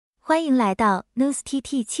欢迎来到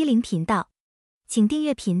newstt70 频道，请订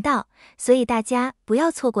阅频道，所以大家不要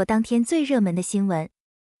错过当天最热门的新闻。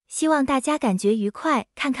希望大家感觉愉快，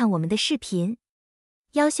看看我们的视频。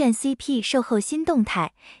夭玹CP售后新动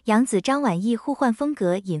态，杨紫张晚意互换风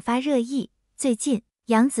格引发热议。最近，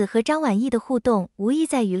杨紫和张晚意的互动无疑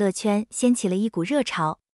在娱乐圈掀起了一股热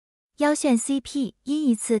潮。夭玹CP因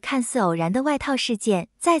一次看似偶然的外套事件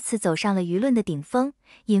再次走上了舆论的顶峰，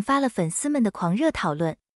引发了粉丝们的狂热讨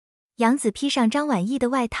论。杨紫披上张晚意的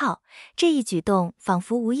外套，这一举动仿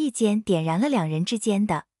佛无意间点燃了两人之间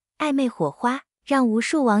的暧昧火花，让无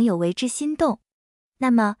数网友为之心动。那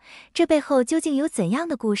么，这背后究竟有怎样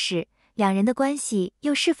的故事？两人的关系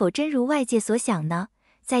又是否真如外界所想呢？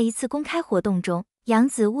在一次公开活动中，杨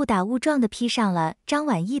紫误打误撞地披上了张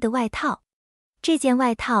晚意的外套。这件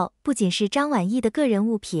外套不仅是张晚意的个人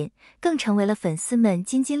物品，更成为了粉丝们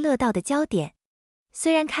津津乐道的焦点。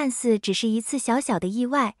虽然看似只是一次小小的意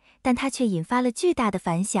外，但它却引发了巨大的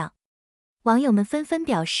反响。网友们纷纷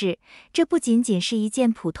表示，这不仅仅是一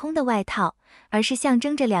件普通的外套，而是象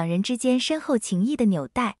征着两人之间深厚情谊的纽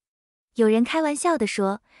带。有人开玩笑地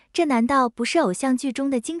说，这难道不是偶像剧中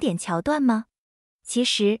的经典桥段吗？其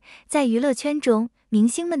实，在娱乐圈中，明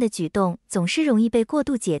星们的举动总是容易被过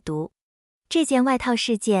度解读。这件外套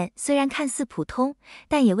事件虽然看似普通，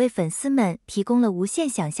但也为粉丝们提供了无限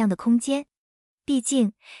想象的空间。毕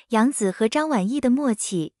竟，杨紫和张晚意的默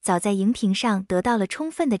契早在荧屏上得到了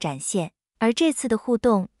充分的展现，而这次的互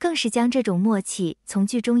动更是将这种默契从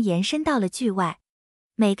剧中延伸到了剧外。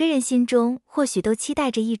每个人心中或许都期待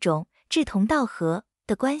着一种志同道合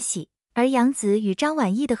的关系，而杨紫与张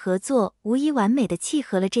晚意的合作无疑完美的契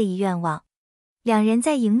合了这一愿望。两人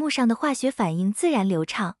在荧幕上的化学反应自然流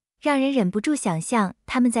畅，让人忍不住想象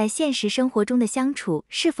他们在现实生活中的相处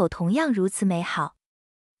是否同样如此美好。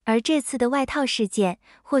而这次的外套事件，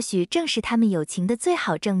或许正是他们友情的最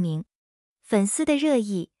好证明。粉丝的热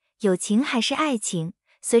议，友情还是爱情？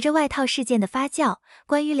随着外套事件的发酵，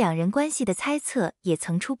关于两人关系的猜测也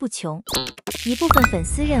层出不穷。一部分粉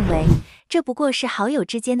丝认为，这不过是好友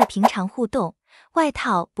之间的平常互动，外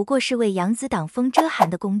套不过是为杨紫挡风遮寒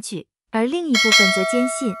的工具，而另一部分则坚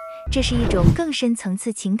信，这是一种更深层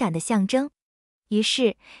次情感的象征。于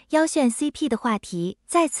是，夭玹 CP 的话题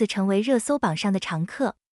再次成为热搜榜上的常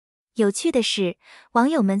客。有趣的是，网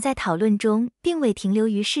友们在讨论中并未停留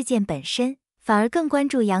于事件本身，反而更关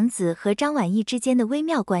注杨紫和张晚意之间的微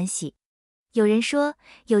妙关系。有人说，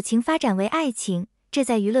友情发展为爱情，这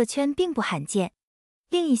在娱乐圈并不罕见。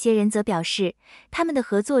另一些人则表示，他们的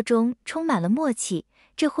合作中充满了默契，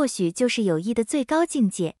这或许就是友谊的最高境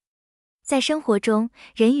界。在生活中，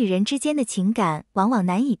人与人之间的情感往往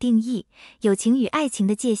难以定义，友情与爱情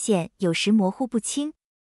的界限有时模糊不清。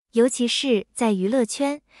尤其是在娱乐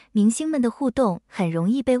圈，明星们的互动很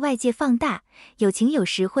容易被外界放大，友情有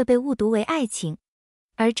时会被误读为爱情。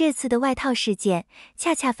而这次的外套事件，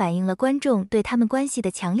恰恰反映了观众对他们关系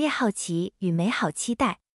的强烈好奇与美好期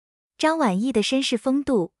待。张晚意的绅士风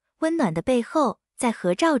度，温暖的背后，在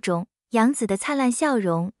合照中，杨紫的灿烂笑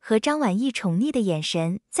容和张晚意宠溺的眼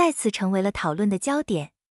神再次成为了讨论的焦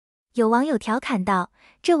点。有网友调侃道，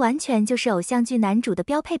这完全就是偶像剧男主的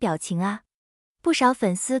标配表情啊！不少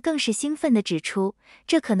粉丝更是兴奋地指出，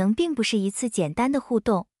这可能并不是一次简单的互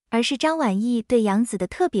动，而是张晚意对杨紫的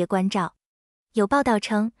特别关照。有报道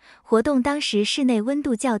称，活动当时室内温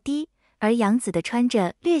度较低，而杨紫的穿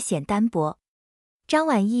着略显单薄。张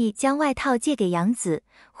晚意将外套借给杨紫，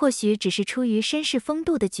或许只是出于绅士风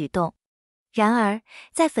度的举动。然而，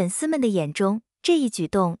在粉丝们的眼中，这一举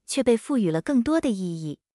动却被赋予了更多的意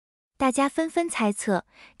义。大家纷纷猜测，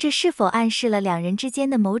这是否暗示了两人之间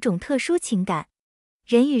的某种特殊情感？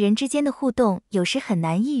人与人之间的互动有时很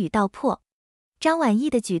难一语道破。张晚意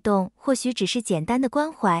的举动或许只是简单的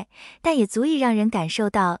关怀，但也足以让人感受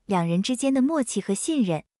到两人之间的默契和信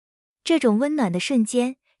任。这种温暖的瞬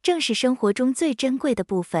间，正是生活中最珍贵的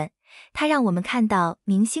部分。它让我们看到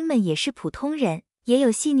明星们也是普通人，也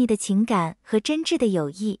有细腻的情感和真挚的友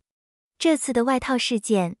谊。这次的外套事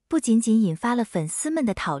件不仅仅引发了粉丝们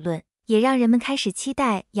的讨论，也让人们开始期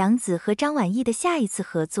待杨紫和张晚意的下一次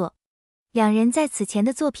合作。两人在此前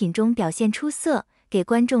的作品中表现出色，给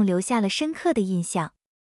观众留下了深刻的印象。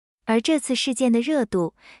而这次事件的热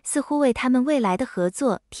度，似乎为他们未来的合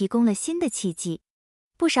作提供了新的契机。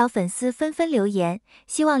不少粉丝纷纷留言，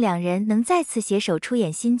希望两人能再次携手出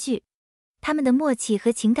演新剧。他们的默契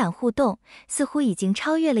和情感互动，似乎已经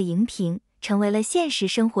超越了荧屏，成为了现实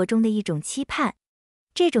生活中的一种期盼。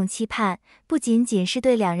这种期盼，不仅仅是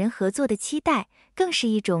对两人合作的期待，更是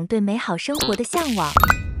一种对美好生活的向往。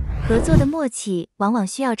合作的默契往往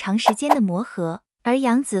需要长时间的磨合，而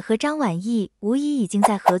杨紫和张晚意无疑已经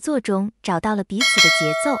在合作中找到了彼此的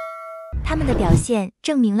节奏。他们的表现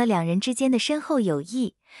证明了两人之间的深厚友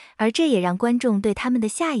谊，而这也让观众对他们的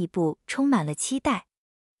下一步充满了期待。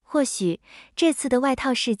或许这次的外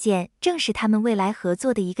套事件正是他们未来合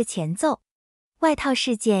作的一个前奏。外套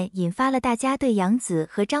事件引发了大家对杨紫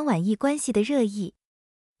和张晚意关系的热议，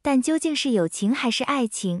但究竟是友情还是爱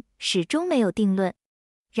情，始终没有定论。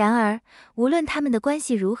然而，无论他们的关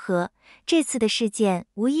系如何，这次的事件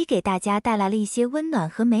无疑给大家带来了一些温暖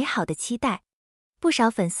和美好的期待。不少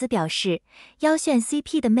粉丝表示，夭玹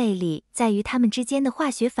CP 的魅力在于他们之间的化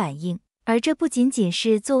学反应，而这不仅仅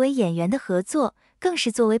是作为演员的合作，更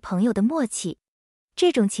是作为朋友的默契。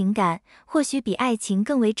这种情感或许比爱情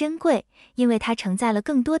更为珍贵，因为它承载了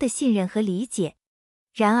更多的信任和理解。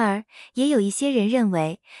然而，也有一些人认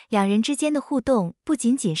为，两人之间的互动不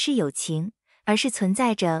仅仅是友情，而是存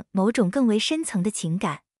在着某种更为深层的情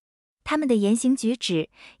感。他们的言行举止，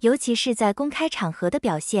尤其是在公开场合的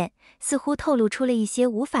表现，似乎透露出了一些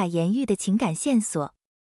无法言喻的情感线索。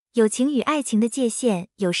友情与爱情的界限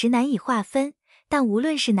有时难以划分，但无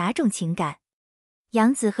论是哪种情感，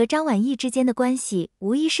杨紫和张晚意之间的关系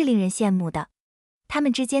无疑是令人羡慕的。他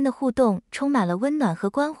们之间的互动充满了温暖和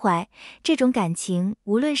关怀，这种感情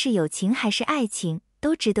无论是友情还是爱情，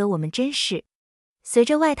都值得我们珍视。随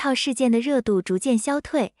着外套事件的热度逐渐消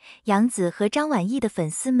退，杨紫和张晚意的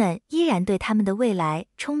粉丝们依然对他们的未来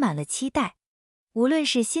充满了期待。无论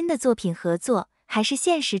是新的作品合作，还是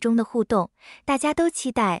现实中的互动，大家都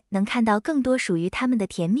期待能看到更多属于他们的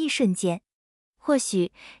甜蜜瞬间。或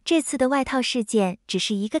许这次的外套事件只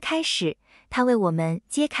是一个开始，它为我们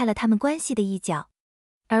揭开了他们关系的一角，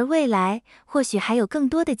而未来或许还有更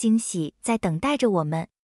多的惊喜在等待着我们。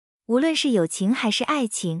无论是友情还是爱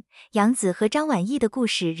情，杨紫和张晚意的故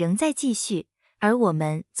事仍在继续，而我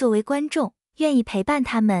们作为观众，愿意陪伴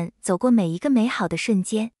他们走过每一个美好的瞬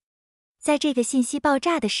间。在这个信息爆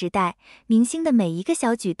炸的时代，明星的每一个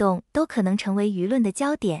小举动都可能成为舆论的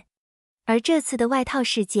焦点。而这次的外套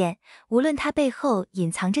事件，无论它背后隐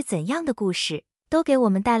藏着怎样的故事，都给我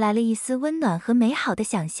们带来了一丝温暖和美好的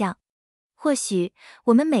想象。或许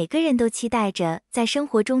我们每个人都期待着在生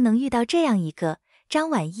活中能遇到这样一个张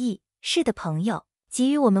晚意式的朋友，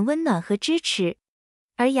给予我们温暖和支持。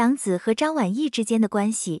而杨紫和张晚意之间的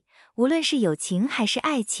关系，无论是友情还是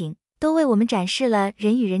爱情，都为我们展示了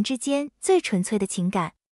人与人之间最纯粹的情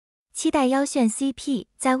感。期待夭玹 CP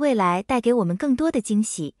在未来带给我们更多的惊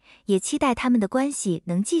喜，也期待他们的关系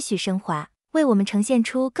能继续升华，为我们呈现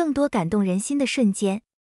出更多感动人心的瞬间。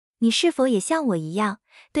你是否也像我一样，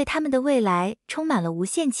对他们的未来充满了无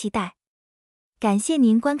限期待？感谢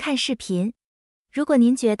您观看视频。如果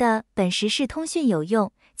您觉得本时事通讯有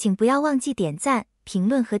用，请不要忘记点赞、评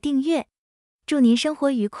论和订阅。祝您生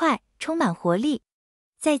活愉快，充满活力。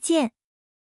再见。